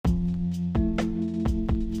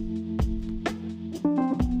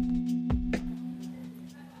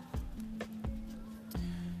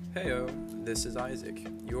Heyo, this is Isaac,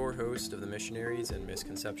 your host of the Missionaries and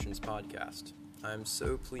Misconceptions podcast. I'm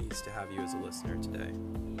so pleased to have you as a listener today.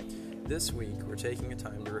 This week, we're taking a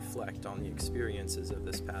time to reflect on the experiences of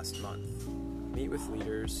this past month, meet with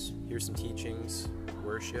leaders, hear some teachings,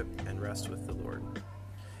 worship, and rest with the Lord.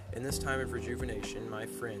 In this time of rejuvenation, my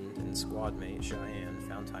friend and squad mate Cheyenne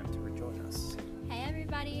found time to rejoin us. Hey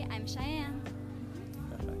everybody, I'm Cheyenne.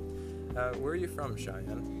 Where are you from,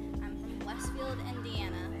 Cheyenne? I'm from Westfield,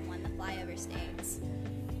 Indiana, one of the flyover states.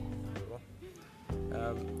 Cool.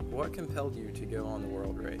 What compelled you to go on the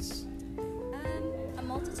world race? A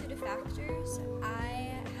multitude of factors.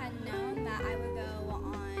 I had known that I would go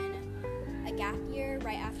on a gap year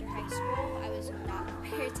right after high school. I was not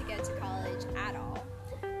prepared to go to college at all.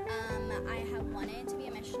 I had wanted to be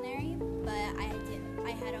a missionary, but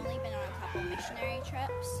I had only been on a couple missionary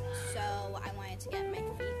trips, so I wanted to get my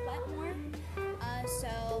feet wet more. So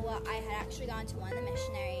I had actually gone to one of the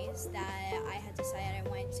missionaries that I had decided I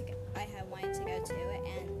wanted to go to,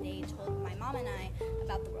 and they told my mom and I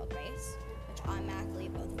about the world race, which automatically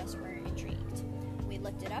both of us were intrigued. We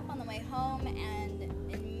looked it up on the way home and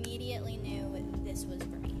immediately knew this was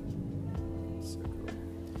for me. So cool.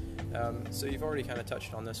 So you've already kind of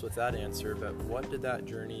touched on this with that answer, but what did that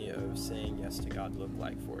journey of saying yes to God look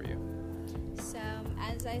like for you? So,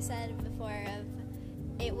 as I said before,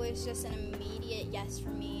 it was just an immediate yes for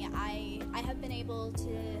me. I have been able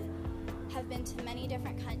to have been to many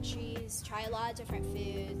different countries, try a lot of different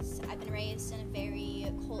foods. I've been raised in a very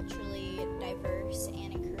culturally diverse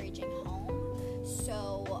and encouraging home.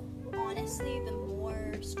 So, honestly, the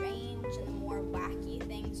more strange and the more wacky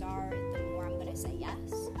things are, the more I'm going to say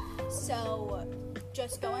yes. So,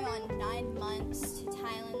 just going on 9 months to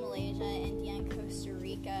Thailand, Malaysia, India, and Costa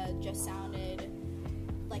Rica just sounded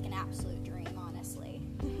like an absolute dream, honestly.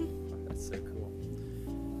 That's so cool.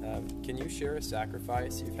 Can you share a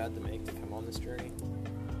sacrifice you've had to make to come on this journey?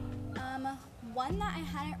 One that I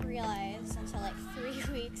hadn't realized until like 3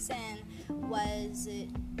 weeks in was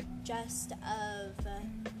just of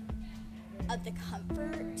the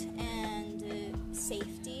comfort and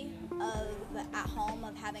safety of at home,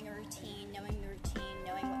 of having a routine, knowing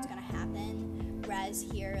what's going to happen, whereas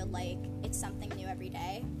here, like, it's something new every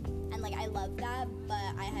day, and like I love that,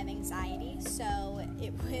 but I have anxiety, so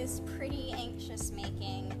it was pretty anxious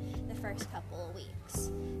making the first couple of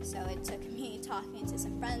weeks. So it took me talking to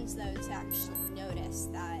some friends though to actually notice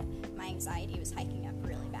that my anxiety was hiking up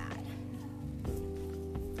really bad.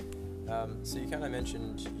 So you kind of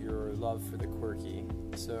mentioned your love for the quirky.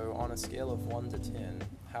 So on a scale of 1 to 10,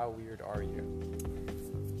 how weird are you?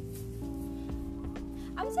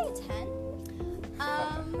 I would say a 10.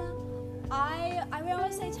 I would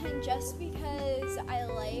always say 10 just because I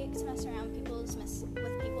like to mess around with people's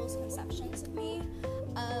conceptions of me.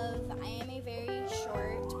 I am a very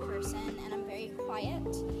short person and I'm very quiet,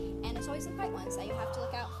 and it's always the quiet ones that you have to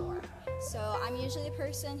look out for. So I'm usually the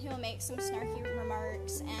person who will make some snarky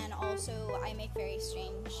remarks, and also I make very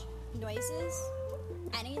strange noises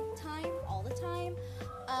anytime, all the time.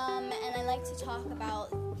 And I like to talk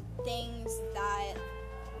about things that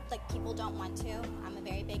like people don't want to. I'm a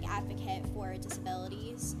very big advocate for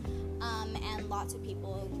disabilities, and lots of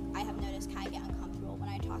people I have noticed kind of get uncomfortable when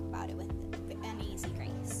I talk about it with an easy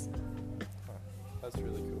grace. Huh. That's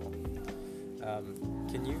really cool.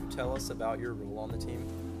 Can you tell us about your role on the team?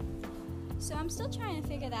 So I'm still trying to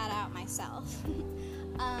figure that out myself.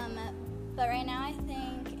 But right now I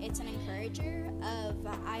think it's an encourager of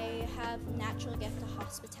I have natural gift of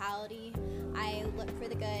hospitality. I look for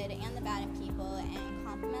the good and the bad in people and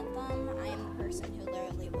compliment them. I am the person who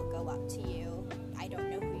literally will go up to you, I don't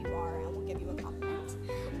know who you are, and will give you a compliment.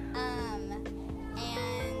 And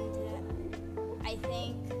I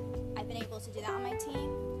think I've been able to do that on my team.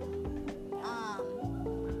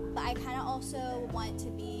 But I kind of also want to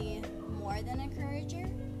be more than an encourager,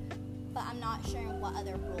 but I'm not sure what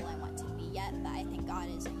other role I want to be yet, but I think God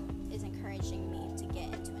is encouraging me to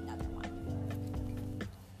get into another one.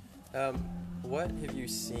 What have you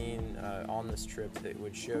seen on this trip that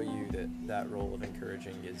would show you that role of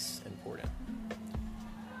encouraging is important?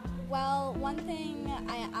 Well, one thing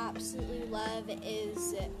I absolutely love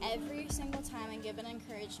is every single time I give an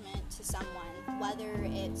encouragement to someone, whether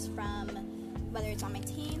it's on my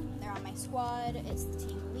team, they're on my squad, it's the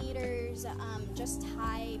team leaders, just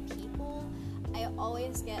Thai people, I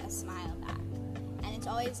always get a smile back. And it's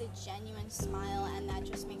always a genuine smile, and that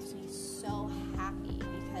just makes me so happy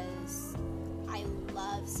because I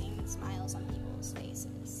love seeing smiles on people's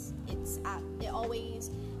faces. It always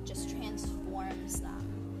just transforms them.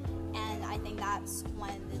 And I think that's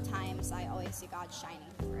one of the times I always see God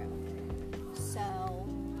shining through. So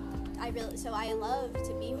I love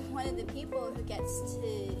to be one of the people who gets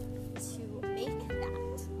to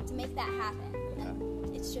make that happen. Yeah.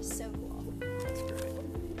 And it's just so cool. That's great.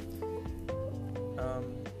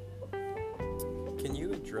 Can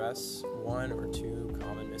you address one or two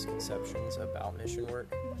common misconceptions about mission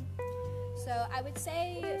work? So I would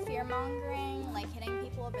say fear-mongering, like hitting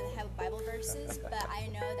people over the head with Bible verses, but I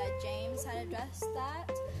know that James had addressed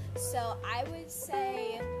that. So I would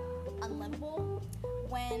say unlivable.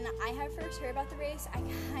 When I had first heard about the race, I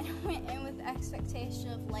kind of went in with the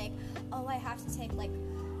expectation of like, oh, I have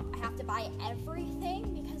to buy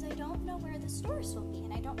everything because I don't know where the stores will be,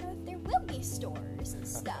 and I don't know if there will be stores and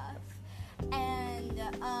stuff. And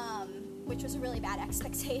which was a really bad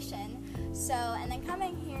expectation. So, and then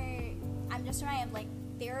coming here, I'm just reminded, like,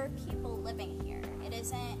 there are people living here. It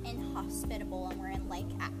isn't inhospitable and we're in, like,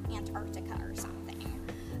 Antarctica or something.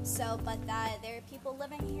 So, but that there are people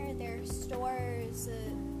living here, there are stores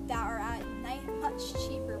that are at much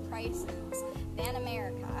cheaper prices than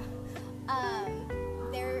America.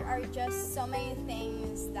 There are just so many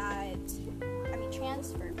things that,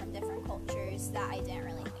 transfer from different cultures that I didn't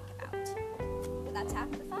really think about. But that's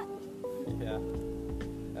half the fun.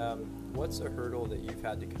 Yeah. What's a hurdle that you've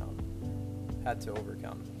had to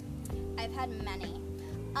overcome? I've had many.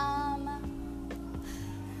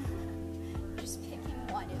 Just picking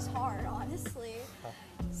one is hard, honestly.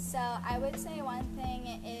 So I would say one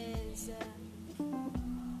thing is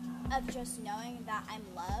of just knowing that I'm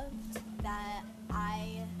loved, that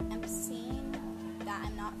I am seen, that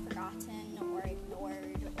I'm not forgotten or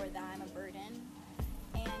ignored, or that I'm a burden.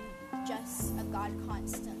 And just of God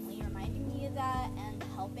constantly reminding me of that and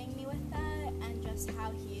helping me with that, and just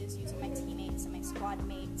how He is using my teammates and my squad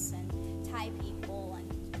mates and Thai people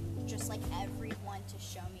and just like everyone to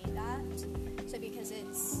show me that. So because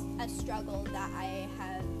it's a struggle that I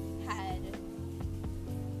have had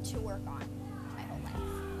to work on my whole life.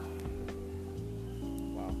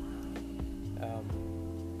 Wow.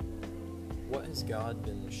 What has God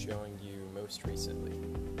been showing you most recently?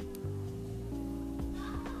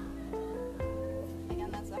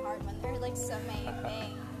 Again, that's a hard one. There are like so many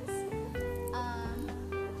things.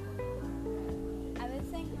 I would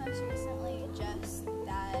think most recently just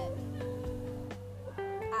that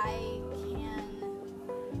I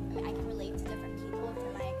can relate to different people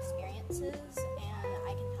through my experiences, and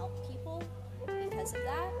I can help people because of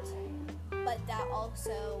that. But that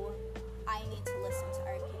also, I need to listen to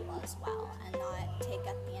other people as well and not take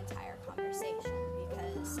up the entire conversation,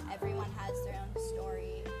 because everyone has their own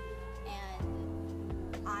story,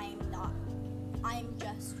 and I'm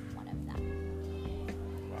just one of them.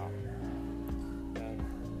 Wow.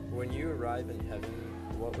 When you arrive in heaven,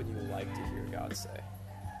 what would you like to hear God say?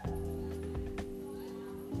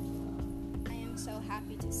 I am so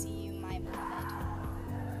happy to see you, my beloved.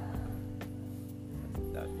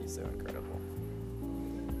 That would be so incredible.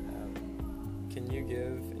 Can you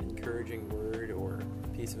give an encouraging word or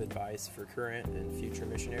piece of advice for current and future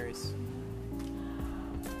missionaries?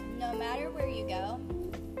 No matter where you go,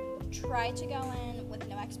 try to go in with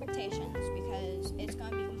no expectations, because it's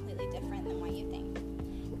going to be completely different than what you think.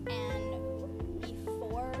 And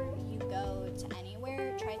before you go to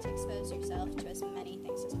anywhere, try to expose yourself to as many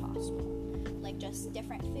things as possible. Like just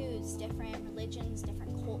different foods, different religions,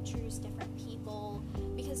 different cultures, different people,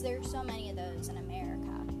 because there are so many of those in America.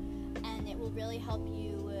 And it will really help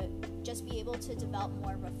you just be able to develop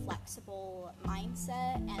more of a flexible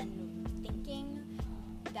mindset and thinking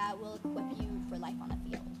that will equip you for life on the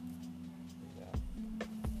field. Yeah.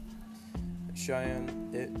 Cheyenne,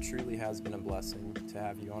 it truly has been a blessing to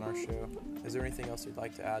have you on our show. Is there anything else you'd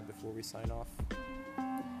like to add before we sign off?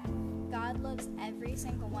 God loves every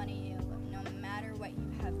single one of you, no matter what you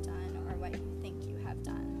have done or what you think you have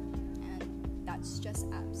done. And that's just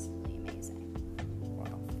absolutely amazing.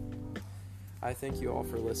 Wow. I thank you all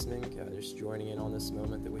for listening, just joining in on this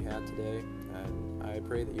moment that we had today. And I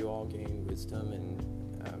pray that you all gain wisdom and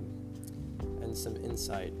some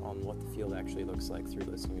insight on what the field actually looks like through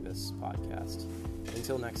listening to this podcast.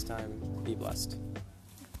 Until next time, be blessed.